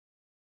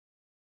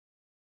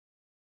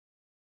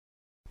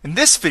In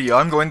this video,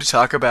 I'm going to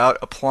talk about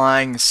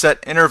applying the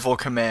setInterval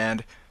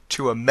command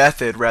to a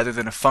method rather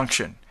than a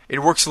function.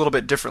 It works a little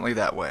bit differently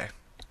that way.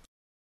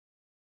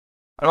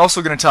 I'm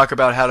also going to talk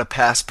about how to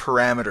pass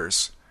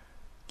parameters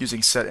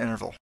using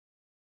setInterval.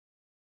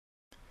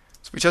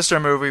 So we test our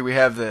movie, we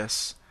have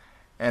this,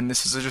 and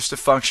this is just a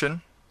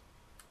function.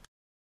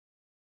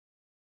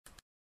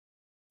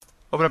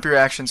 Open up your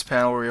actions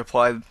panel where we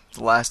apply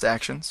the last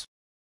actions.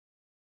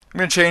 I'm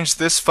going to change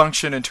this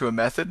function into a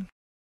method.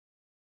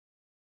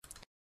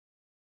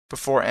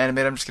 Before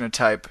animate, I'm just going to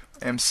type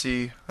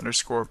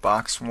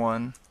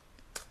mc_box1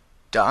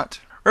 dot.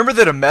 Remember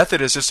that a method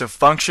is just a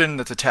function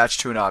that's attached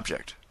to an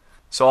object.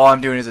 So all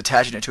I'm doing is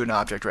attaching it to an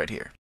object right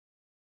here.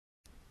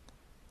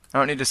 I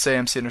don't need to say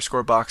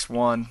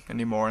mc_box1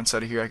 anymore.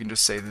 Instead of here, I can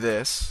just say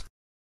this.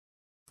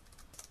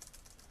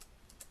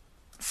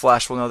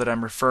 Flash will know that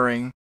I'm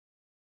referring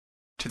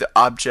to the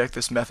object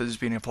this method is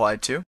being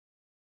applied to.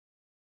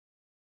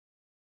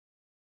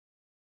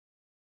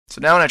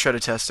 So now when I try to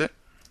test it,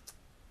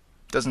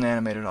 it doesn't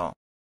animate at all.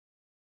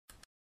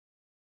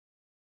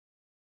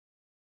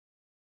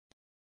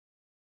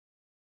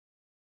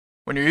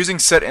 When you're using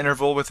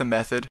setInterval with a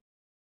method,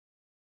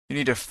 you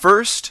need to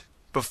first,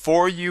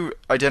 before you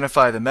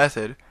identify the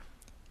method,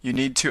 you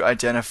need to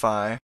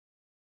identify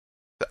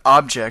the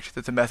object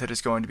that the method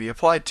is going to be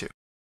applied to.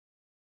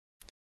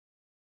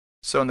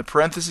 So in the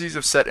parentheses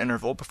of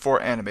setInterval,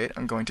 before animate,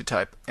 I'm going to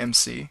type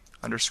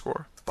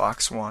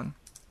mc_box1,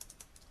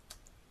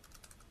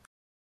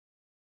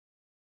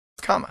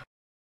 comma.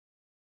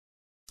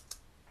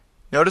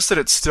 Notice that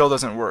it still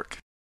doesn't work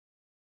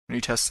when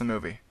you test the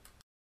movie.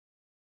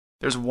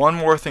 There's one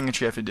more thing that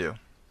you have to do.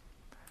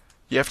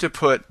 You have to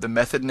put the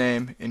method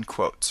name in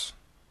quotes.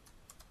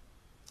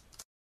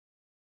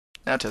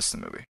 Now test the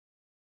movie,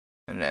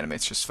 and it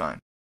animates just fine.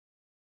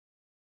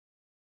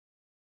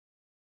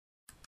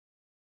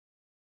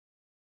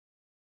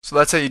 So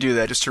that's how you do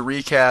that. Just to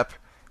recap,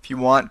 if you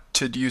want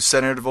to use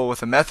setInterval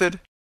with a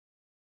method,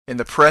 in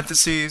the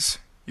parentheses,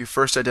 you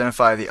first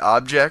identify the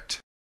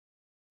object,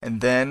 and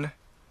then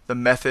the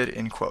method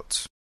in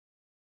quotes.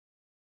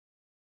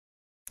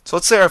 So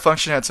let's say our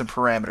function had some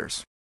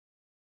parameters.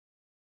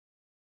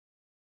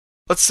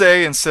 Let's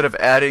say instead of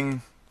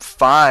adding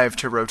 5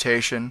 to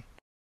rotation,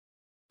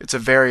 it's a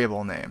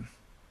variable name.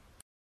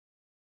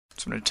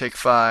 So I'm going to take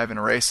 5 and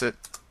erase it.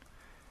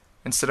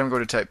 Instead, I'm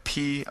going to type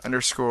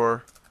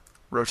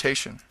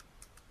p_rotation.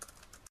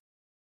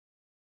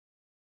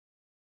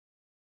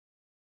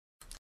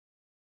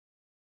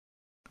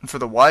 And for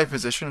the y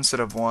position, instead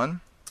of 1, I'm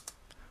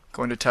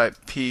going to type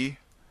p_y.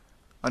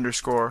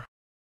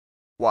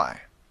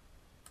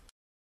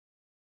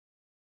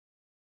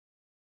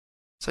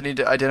 So I need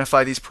to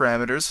identify these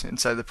parameters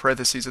inside the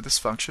parentheses of this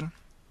function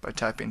by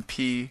typing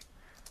p_rotation.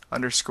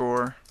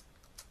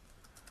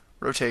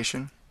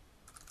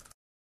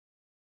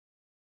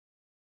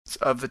 It's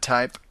of the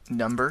type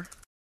number,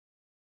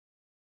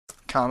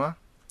 comma,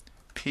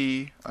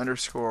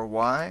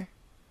 p_y,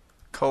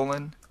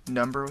 colon,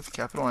 number with a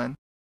capital N.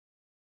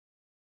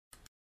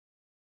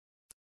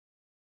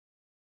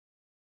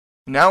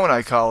 Now when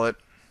I call it,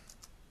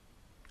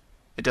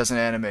 it doesn't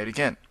animate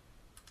again.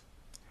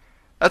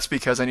 That's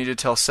because I need to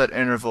tell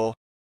setInterval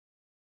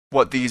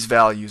what these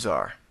values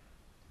are.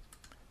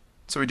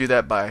 So we do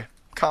that by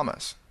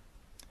commas.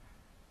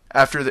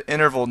 After the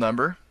interval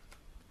number,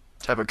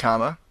 type a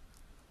comma,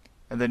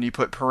 and then you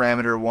put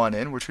parameter 1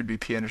 in, which would be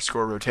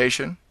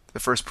p_rotation, the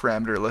first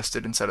parameter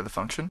listed inside of the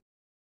function.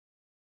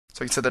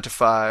 So I can set that to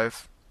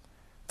 5,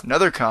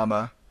 another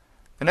comma,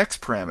 the next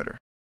parameter.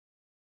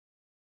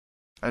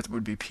 That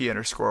would be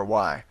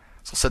p_y.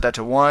 So I'll set that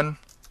to 1,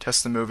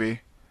 test the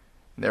movie,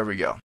 and there we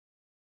go.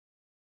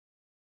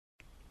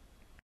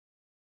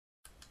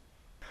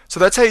 So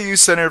that's how you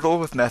use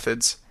setInterval with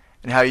methods,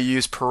 and how you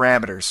use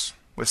parameters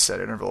with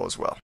setInterval as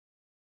well.